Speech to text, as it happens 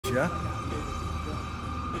yeah?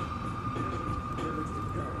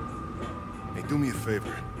 Hey, do me a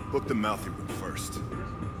favor. Book the mouthy room first.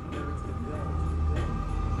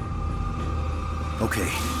 Okay.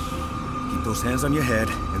 Keep those hands on your head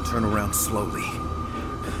and turn around slowly.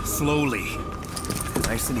 Slowly.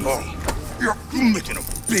 Nice and easy. Oh, you're making a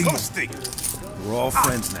big mistake. We're all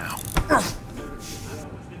friends now.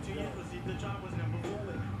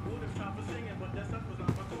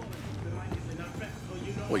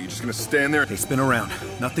 What, you just gonna stand there? Hey, spin around.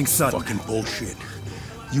 Nothing sudden. Fucking bullshit.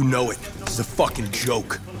 You know it. This is a fucking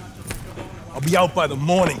joke. I'll be out by the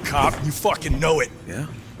morning, cop. You fucking know it. Yeah?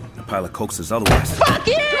 A pile of coke says otherwise. Fuck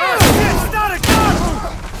you! Oh, shit! Start it! Go!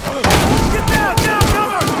 Get down! Down! Down!